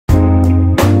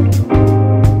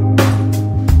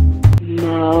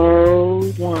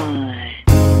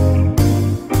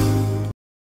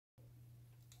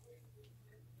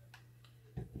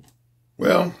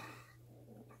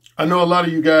I know a lot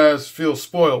of you guys feel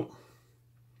spoiled,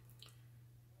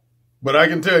 but I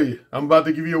can tell you, I'm about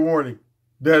to give you a warning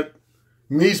that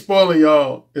me spoiling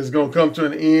y'all is going to come to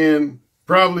an end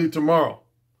probably tomorrow.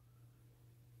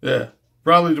 Yeah,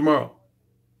 probably tomorrow.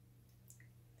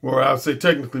 Or I'll say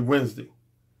technically Wednesday.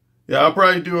 Yeah, I'll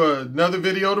probably do another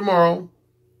video tomorrow.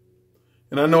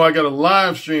 And I know I got a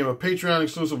live stream, a Patreon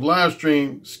exclusive live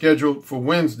stream scheduled for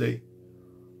Wednesday.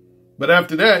 But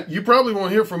after that, you probably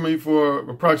won't hear from me for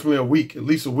approximately a week, at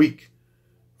least a week.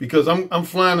 Because I'm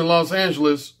flying to Los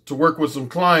Angeles to work with some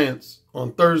clients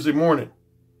on Thursday morning.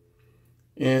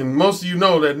 And most of you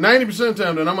know that 90% of the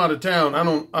time that I'm out of town, I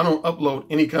don't upload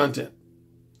any content.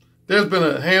 There's been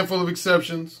a handful of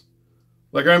exceptions.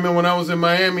 Like I remember when I was in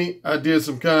Miami, I did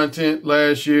some content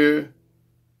last year.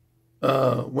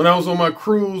 When I was on my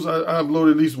cruise, I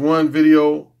uploaded at least one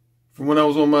video from when I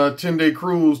was on my 10-day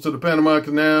cruise to the Panama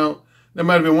Canal. There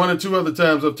might have been one or two other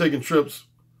times I've taken trips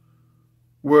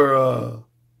where,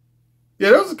 yeah,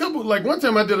 there was a couple, like one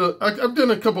time I've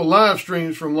done a couple live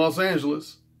streams from Los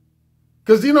Angeles.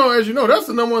 Because, you know, as you know, that's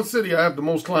the #1 city I have the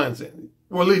most clients in.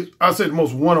 Well, at least I say the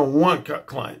most one-on-one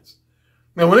clients.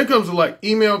 Now, when it comes to like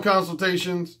email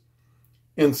consultations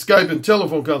and Skype and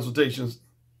telephone consultations,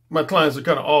 my clients are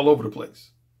kind of all over the place.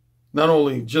 Not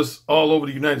only just all over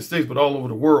the United States, but all over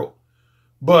the world.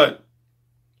 But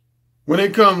when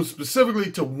it comes specifically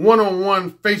to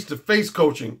one-on-one face-to-face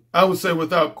coaching, I would say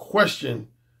without question,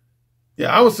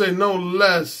 yeah, I would say no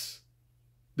less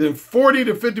than 40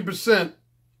 to 50%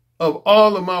 of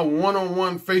all of my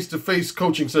one-on-one face-to-face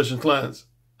coaching session clients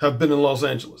have been in Los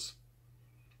Angeles.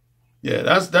 Yeah,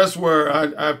 that's where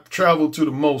I've traveled to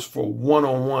the most for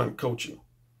one-on-one coaching.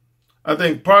 I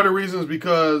think part of the reason is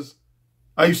because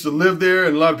I used to live there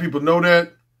and a lot of people know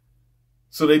that.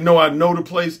 So they know I know the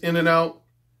place in and out.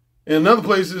 And another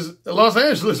place is Los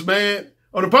Angeles, man.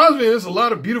 On the positive end, there's a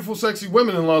lot of beautiful, sexy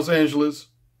women in Los Angeles.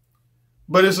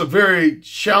 But it's a very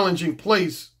challenging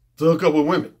place to hook up with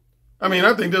women. I mean,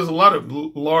 I think there's a lot of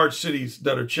large cities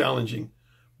that are challenging.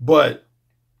 But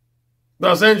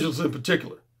Los Angeles in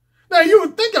particular. Now, you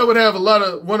would think I would have a lot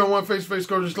of one-on-one face-to-face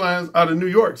coaching clients out of New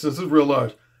York since it's real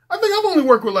large. I think I've only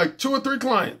worked with like 2 or 3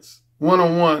 clients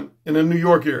one-on-one in the New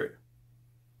York area.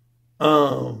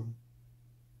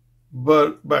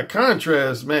 But by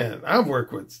contrast, man, I've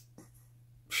worked with,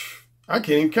 I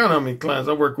can't even count how many clients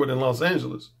I work with in Los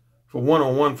Angeles for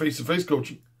one-on-one face-to-face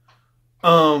coaching.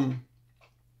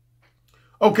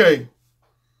 Okay.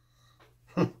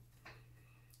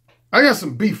 I got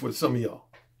some beef with some of y'all.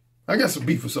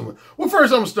 Well,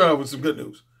 first I'm going to start with some good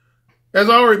news. As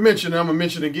I already mentioned, I'm going to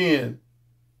mention again,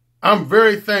 I'm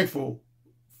very thankful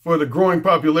for the growing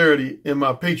popularity in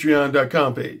my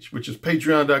patreon.com page, which is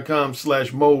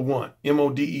patreon.com/mode1,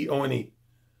 MODEONE.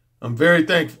 I'm very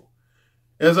thankful.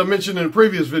 As I mentioned in the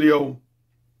previous video,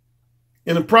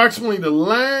 in approximately the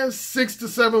last 6 to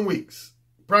 7 weeks,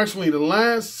 I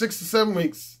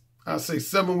say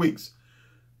 7 weeks.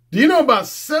 Do you know about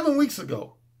 7 weeks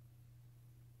ago,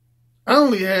 I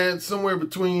only had somewhere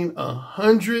between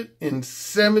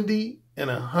 170 and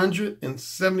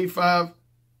 175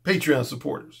 Patreon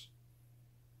supporters.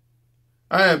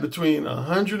 I had between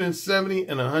 170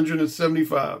 and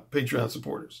 175 Patreon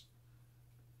supporters.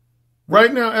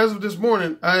 Right now, as of this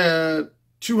morning, I had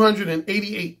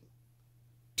 288.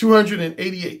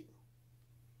 288.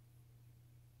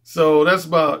 So that's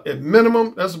about, at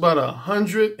minimum, that's about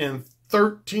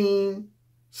 113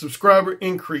 subscriber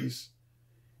increase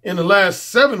in the last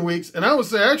 7 weeks. And I would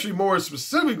say actually more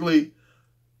specifically,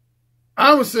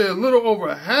 I would say a little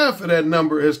over half of that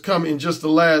number has come in just the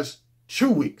last 2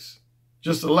 weeks.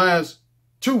 Just the last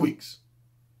 2 weeks.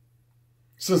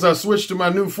 Since I switched to my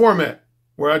new format,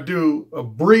 where I do a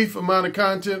brief amount of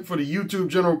content for the YouTube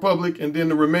general public, and then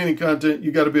the remaining content,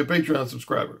 you got to be a Patreon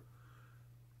subscriber.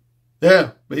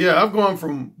 Yeah, but yeah, I've gone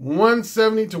from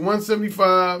 170 to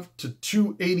 175 to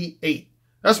 288.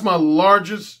 That's my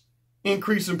largest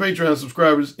increase in Patreon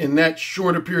subscribers in that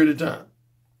shorter period of time.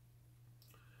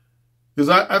 Because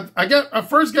I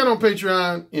first got on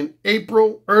Patreon in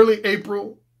mid-April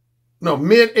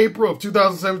of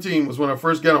 2017 was when I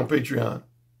first got on Patreon.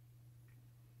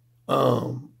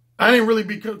 I didn't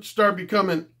really start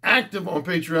becoming active on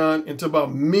Patreon until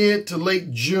about mid to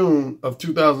late June of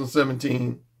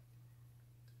 2017.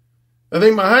 I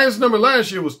think my highest number last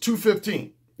year was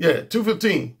 215. Yeah,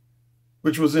 215,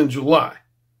 which was in July.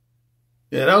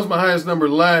 Yeah, that was my highest number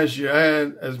last year. I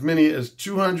had as many as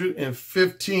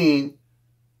 215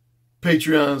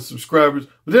 Patreon subscribers,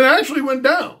 but then I actually went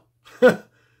down.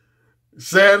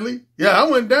 Sadly, yeah, I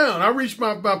went down. I reached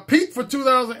my peak for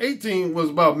 2018 was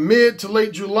about mid to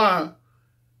late July.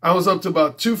 I was up to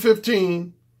about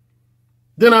 215.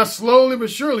 Then I slowly but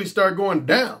surely start going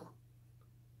down.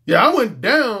 Yeah, I went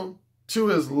down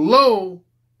to as low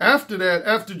after that.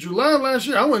 After July of last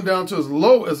year, I went down to as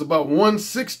low as about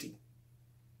 160.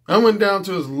 I went down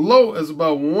to as low as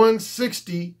about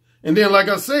 160. And then, like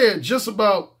I said, just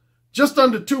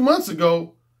under 2 months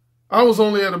ago, I was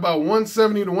only at about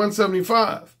 170 to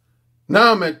 175.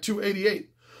 Now I'm at 288.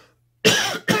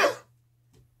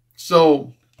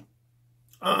 So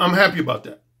I'm happy about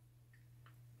that.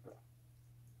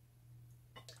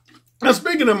 Now,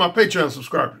 speaking of my Patreon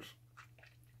subscribers,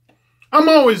 I'm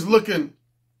always looking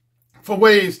for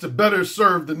ways to better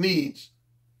serve the needs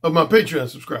of my Patreon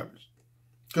subscribers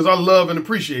because I love and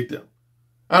appreciate them.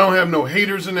 I don't have no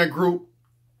haters in that group.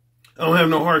 I don't have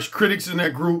no harsh critics in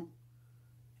that group.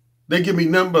 They give me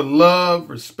nothing but love,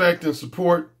 respect, and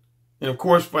support, and of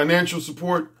course, financial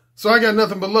support. So I got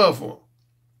nothing but love for them.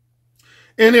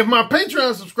 And if my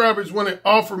Patreon subscribers want to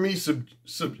offer me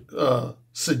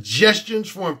suggestions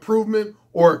for improvement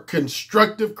or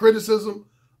constructive criticism,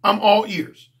 I'm all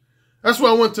ears. That's why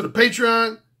I went to the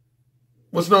Patreon,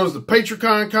 what's known as the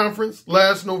PatreCon conference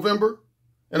last November.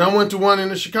 And I went to one in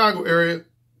the Chicago area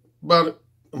about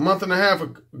a month and a half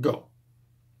ago.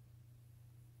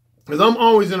 Because I'm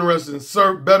always interested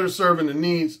in better serving the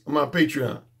needs of my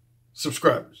Patreon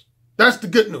subscribers. That's the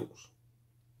good news.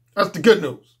 That's the good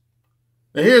news.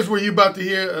 Now here's where you're about to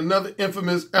hear another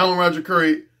infamous Alan Roger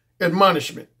Currie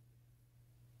admonishment.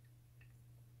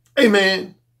 Hey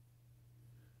man,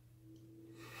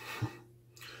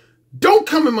 don't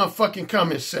come in my fucking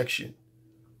comment section,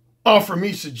 offer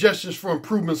me suggestions for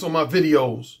improvements on my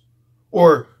videos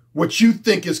or what you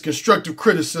think is constructive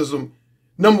criticism.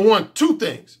 Number one, two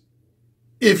things.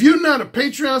 If you're not a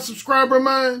Patreon subscriber of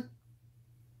mine,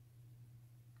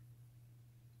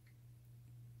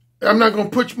 I'm not going to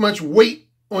put much weight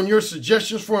on your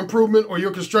suggestions for improvement or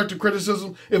your constructive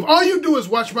criticism. If all you do is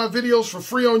watch my videos for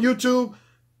free on YouTube,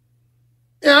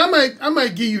 yeah, I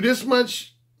might give you this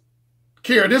much,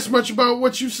 care this much about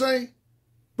what you say.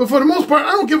 But for the most part,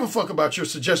 I don't give a fuck about your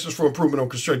suggestions for improvement or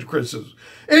constructive criticism.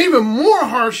 And even more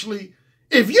harshly,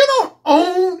 if you don't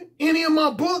own any of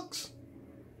my books,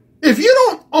 if you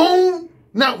don't own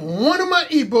not one of my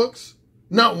ebooks,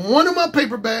 not one of my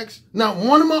paperbacks, not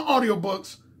one of my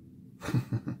audiobooks,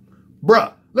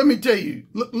 bruh, let me tell you,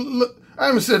 look, I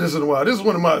haven't said this in a while. This is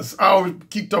one of my, I always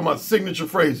keep talking about signature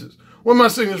phrases. One of my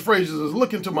signature phrases is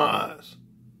look into my eyes.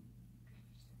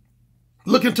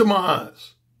 Look into my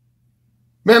eyes.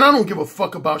 Man, I don't give a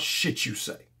fuck about shit you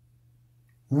say.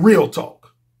 Real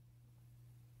talk.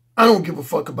 I don't give a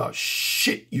fuck about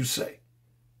shit you say.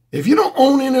 If you don't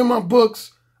own any of my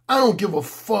books, I don't give a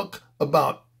fuck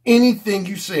about anything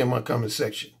you say in my comment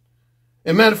section.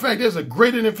 As a matter of fact, there's a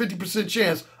greater than 50%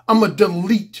 chance I'm going to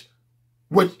delete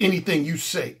anything you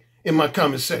say in my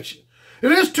comment section.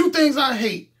 And there's two things I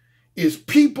hate is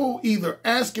people either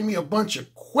asking me a bunch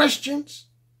of questions,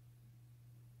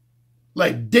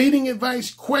 like dating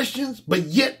advice questions, but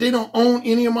yet they don't own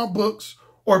any of my books,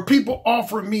 or people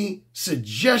offer me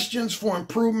suggestions for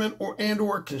improvement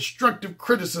or constructive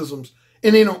criticisms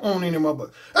and they don't own any of my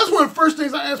books. That's one of the first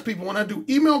things I ask people when I do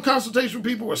email consultations with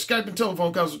people or Skype and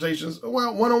telephone consultations,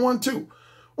 well, one-on-one too.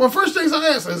 One of the first things I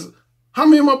ask is, how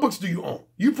many of my books do you own?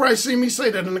 You probably see me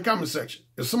say that in the comment section.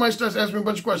 If somebody starts asking me a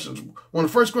bunch of questions, one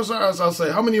of the first questions I ask, I'll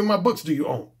say, how many of my books do you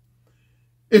own?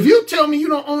 If you tell me you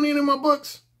don't own any of my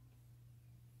books,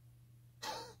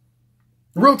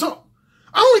 real talk,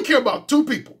 I only care about two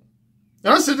people.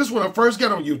 And I said this when I first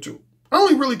got on YouTube. I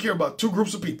only really care about two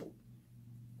groups of people.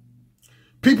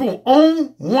 People who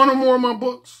own one or more of my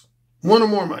books, one or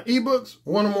more of my ebooks,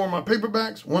 one or more of my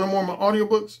paperbacks, one or more of my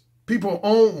audiobooks. People who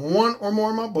own one or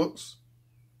more of my books.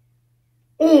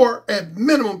 Or at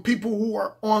minimum, people who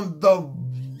are on the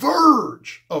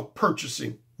verge of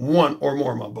purchasing one or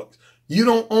more of my books. You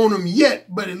don't own them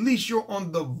yet, but at least you're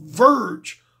on the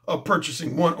verge of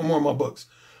purchasing one or more of my books.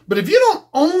 But if you don't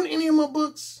own any of my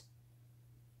books,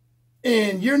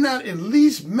 and you're not at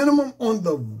least minimum on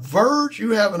the verge,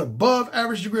 you have an above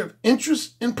average degree of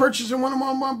interest in purchasing one of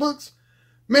my books,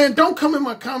 man, don't come in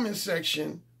my comment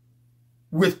section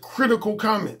with critical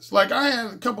comments. Like I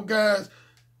had a couple guys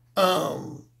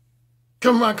come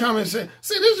in my comments and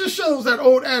say, see, this just shows that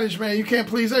old adage, man, you can't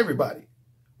please everybody.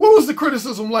 What was the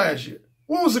criticism last year?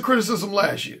 What was the criticism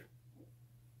last year?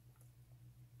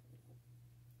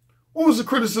 What was the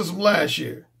criticism last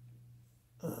year?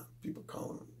 People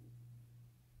calling them.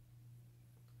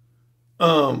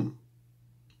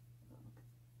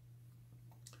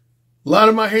 A lot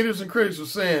of my haters and critics were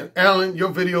saying, Alan, your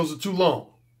videos are too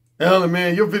long. Alan,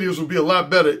 man, your videos would be a lot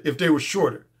better if they were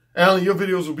shorter. Alan, your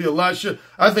videos would be a lot shorter.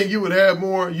 I think you would have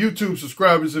more YouTube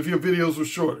subscribers if your videos were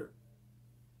shorter.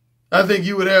 I think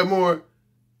you would have more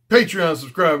Patreon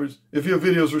subscribers if your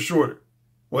videos were shorter.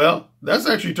 Well, that's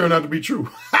actually turned out to be true.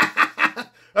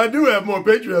 I do have more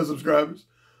Patreon subscribers.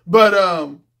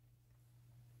 But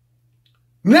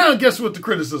now guess what the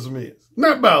criticism is?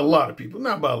 Not by a lot of people.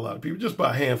 Not by a lot of people. Just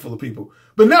by a handful of people.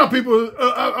 But now people,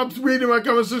 I'm reading my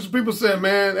comments, people saying,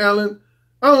 man, Alan,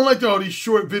 I don't like all these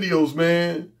short videos,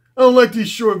 man. I don't like these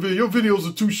short videos. Your videos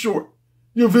are too short.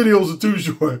 Your videos are too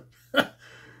short.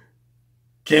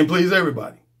 Can't please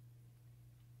everybody.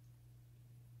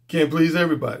 Can't please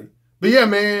everybody. But yeah,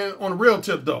 man, on a real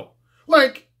tip though,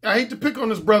 like, I hate to pick on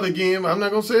this brother again. I'm not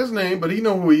going to say his name, but he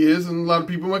know who he is. And a lot of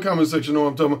people in my comment section know what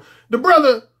I'm talking about. The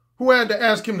brother who had to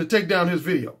ask him to take down his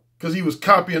video because he was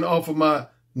copying off of my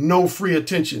no free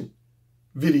attention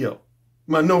video.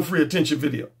 My no free attention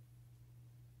video.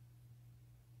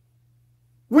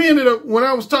 We ended up, when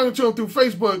I was talking to him through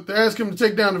Facebook to ask him to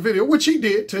take down the video, which he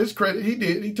did, to his credit, he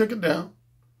did. He took it down.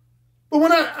 But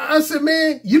when I said,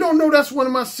 man, you don't know that's one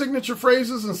of my signature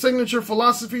phrases and signature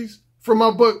philosophies from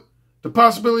my book, The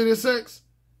Possibility of Sex?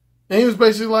 And he was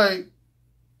basically like,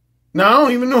 now I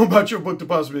don't even know about your book, The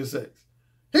Possibility of Sex.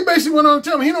 He basically went on to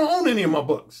tell me he don't own any of my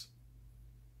books.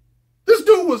 This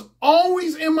dude was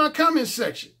always in my comment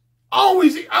section.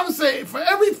 Always. I would say for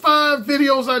every 5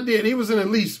 videos I did, he was in at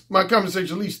least my comment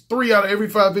section, at least 3 out of every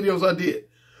 5 videos I did.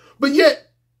 But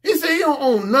yet, he said he don't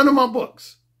own none of my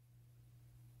books.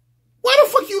 Why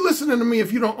the fuck you listening to me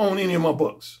if you don't own any of my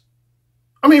books?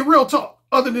 I mean, real talk,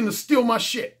 other than to steal my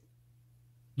shit.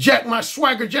 Jack my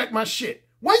swagger, jack my shit.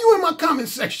 Why you in my comment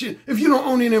section if you don't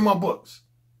own any of my books?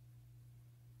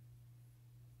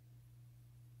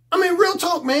 I mean, real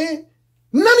talk, man.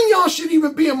 None of y'all should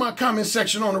even be in my comment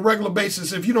section on a regular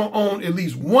basis if you don't own at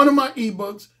least one of my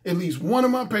ebooks, at least one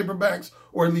of my paperbacks,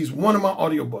 or at least one of my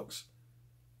audiobooks.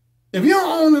 If you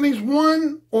don't own at least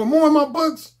one or more of my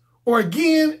books, or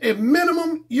again, at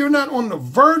minimum, you're not on the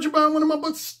verge of buying one of my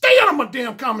books, stay out of my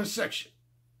damn comment section.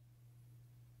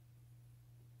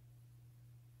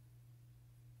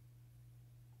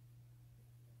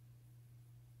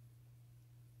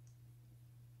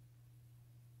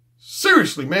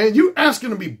 Seriously, man, you asking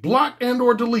to be blocked and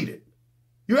or deleted.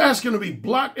 You're asking to be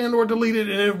blocked and or deleted,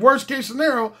 and in worst case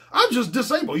scenario, I'll just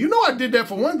disable. You know I did that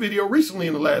for one video recently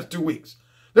in the last 2 weeks.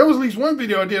 There was at least one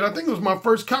video I did. I think it was my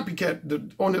first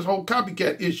copycat on this whole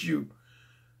copycat issue.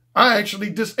 I actually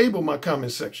disabled my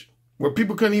comment section where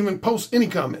people couldn't even post any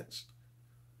comments.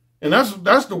 And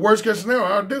that's the worst case scenario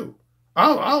I'll do.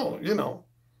 I'll you know.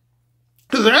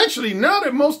 Because actually, now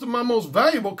that most of my most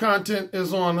valuable content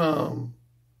is on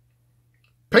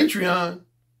Patreon,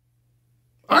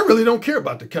 I really don't care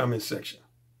about the comment section.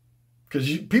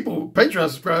 Because people, Patreon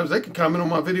subscribers, they can comment on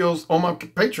my videos on my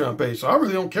Patreon page. So I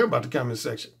really don't care about the comment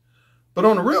section. But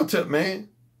on the real tip, man.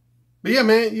 But yeah,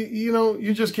 man, you know,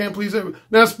 you just can't please everyone.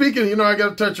 Now, speaking, you know, I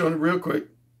got to touch on it real quick.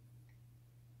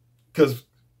 Because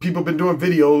people have been doing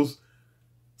videos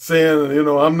saying, you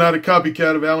know, I'm not a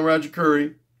copycat of Alan Roger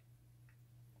Currie.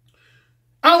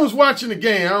 I was watching the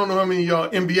game. I don't know how many of y'all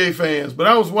NBA fans, but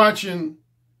I was watching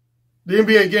the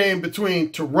NBA game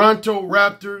between Toronto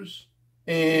Raptors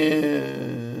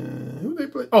and who they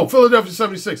play? Oh, Philadelphia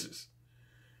 76ers.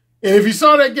 And if you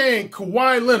saw that game,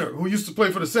 Kawhi Leonard, who used to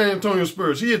play for the San Antonio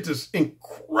Spurs, he hit this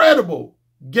incredible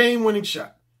game-winning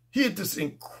shot. He hit this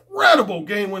incredible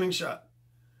game-winning shot.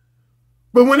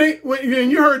 But when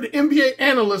you heard the NBA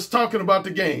analysts talking about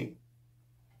the game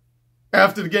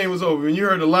after the game was over, and you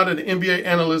heard a lot of the NBA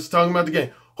analysts talking about the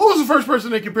game, who was the first person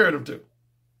they compared him to?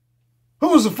 Who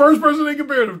was the first person they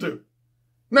compared him to?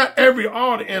 Not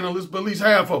all the analysts, but at least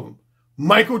half of them.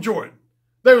 Michael Jordan.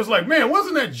 They was like, man,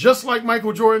 wasn't that just like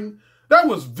Michael Jordan? That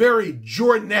was very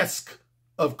Jordan-esque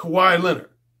of Kawhi Leonard.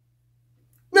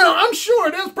 Now, I'm sure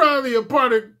that's probably a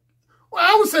part of, well,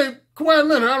 I would say Kawhi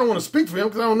Leonard, I don't want to speak for him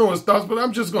because I don't know his thoughts, but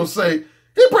I'm just going to say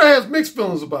he probably has mixed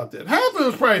feelings about that. Half of him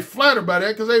is probably flattered by that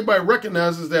because everybody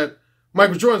recognizes that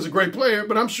Michael Jordan's a great player,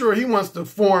 but I'm sure he wants to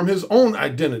form his own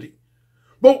identity.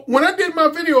 But when I did my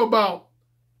video about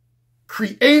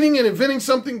creating and inventing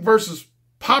something versus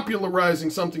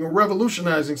popularizing something or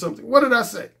revolutionizing something, what did I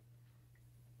say?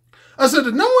 I said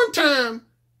the number one time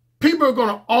people are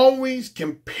going to always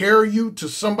compare you to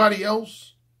somebody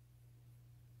else,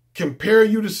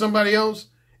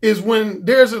 is when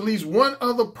there's at least one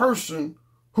other person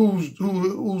who's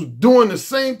doing the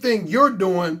same thing you're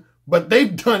doing, but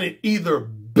they've done it either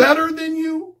better than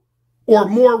you or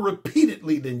more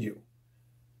repeatedly than you.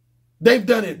 They've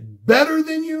done it better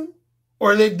than you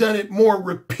or they've done it more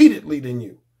repeatedly than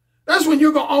you. That's when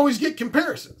you're going to always get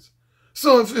comparisons.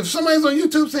 So if somebody's on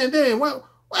YouTube saying, damn, why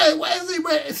is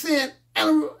he saying,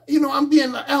 I'm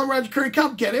being an Alan Roger Currie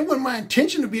copycat? It wasn't my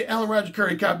intention to be an Alan Roger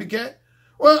Currie copycat.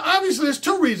 Well, obviously, there's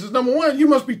two reasons. Number one, you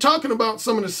must be talking about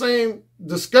some of the same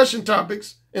discussion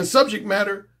topics and subject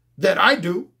matter that I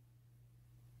do.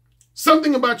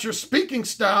 Something about your speaking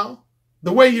style,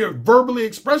 the way you're verbally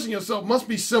expressing yourself must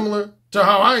be similar to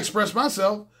how I express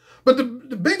myself. But the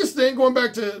biggest thing, going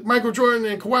back to Michael Jordan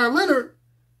and Kawhi Leonard,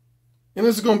 and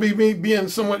this is going to be me being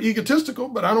somewhat egotistical,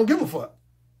 but I don't give a fuck.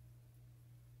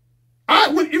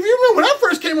 If you remember when I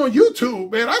first came on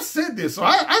YouTube, man, I said this. So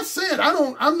I said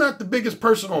I'm not the biggest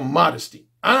person on modesty.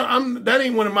 That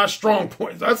ain't one of my strong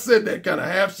points. I said that kind of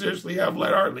half seriously, half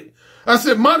lightheartedly. I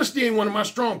said modesty ain't one of my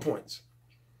strong points.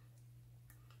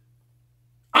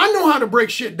 I know how to break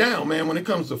shit down, man, when it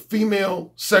comes to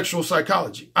female sexual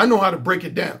psychology. I know how to break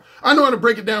it down. I know how to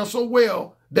break it down so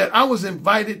well that I was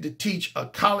invited to teach a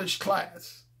college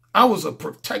class. I was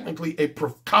technically a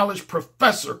college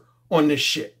professor on this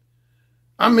shit.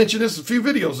 I mentioned this a few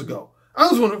videos ago. I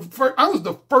was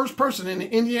the first person in the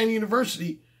Indiana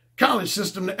University college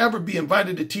system to ever be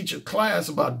invited to teach a class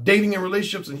about dating and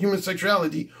relationships and human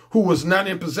sexuality who was not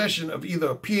in possession of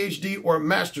either a PhD or a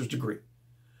master's degree.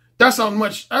 That's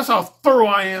how thorough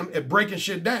I am at breaking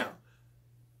shit down.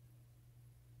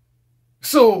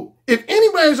 So if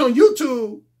anybody's on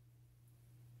YouTube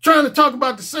trying to talk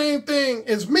about the same thing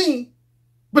as me,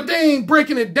 but they ain't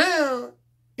breaking it down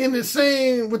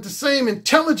with the same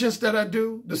intelligence that I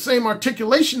do, the same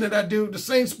articulation that I do, the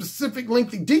same specific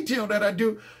lengthy detail that I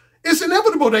do, it's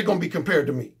inevitable they're going to be compared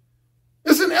to me.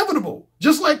 It's inevitable.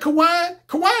 Just like Kawhi.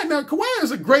 Kawhi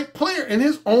is a great player in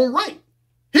his own right.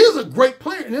 He is a great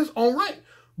player in his own right.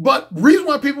 But the reason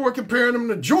why people were comparing him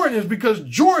to Jordan is because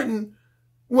Jordan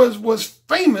was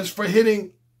famous for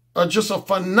hitting just a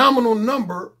phenomenal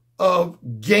number of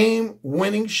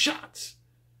game-winning shots.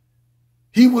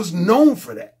 He was known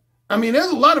for that. I mean,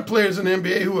 there's a lot of players in the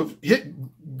NBA who have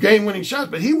hit game-winning shots,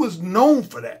 but he was known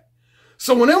for that.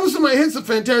 So whenever somebody hits a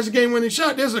fantastic game-winning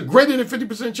shot, there's a greater than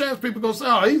 50% chance people are going to say,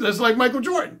 oh, he's just like Michael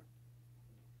Jordan.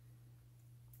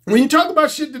 When you talk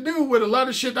about shit to do with a lot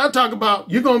of shit I talk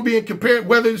about, you're going to be compared,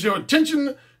 whether it's your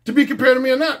intention to be compared to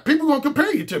me or not, people are going to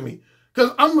compare you to me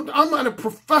because I'm at a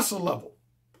professor level.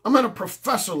 I'm at a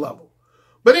professor level.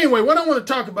 But anyway, what I want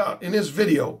to talk about in this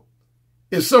video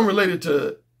is something related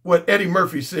to what Eddie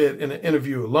Murphy said in an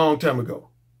interview a long time ago.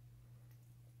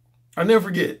 I never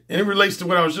forget. And it relates to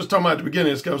what I was just talking about at the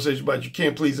beginning of this conversation about you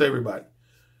can't please everybody.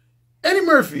 Eddie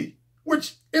Murphy,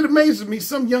 which it amazes me,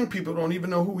 some young people don't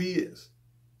even know who he is.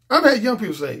 I've had young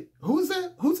people say, who is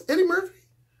that? Who's Eddie Murphy?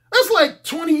 That's like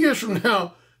 20 years from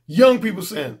now, young people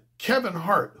saying, Kevin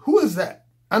Hart. Who is that?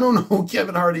 I don't know who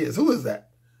Kevin Hart is. Who is that?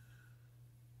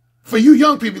 For you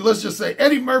young people, let's just say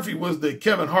Eddie Murphy was the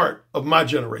Kevin Hart of my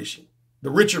generation, the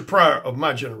Richard Pryor of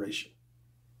my generation.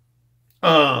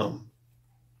 But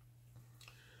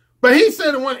he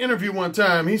said in one interview one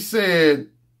time, he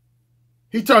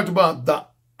talked about the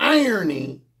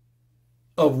irony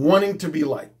of wanting to be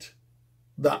liked.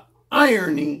 The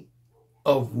irony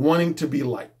of wanting to be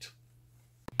liked.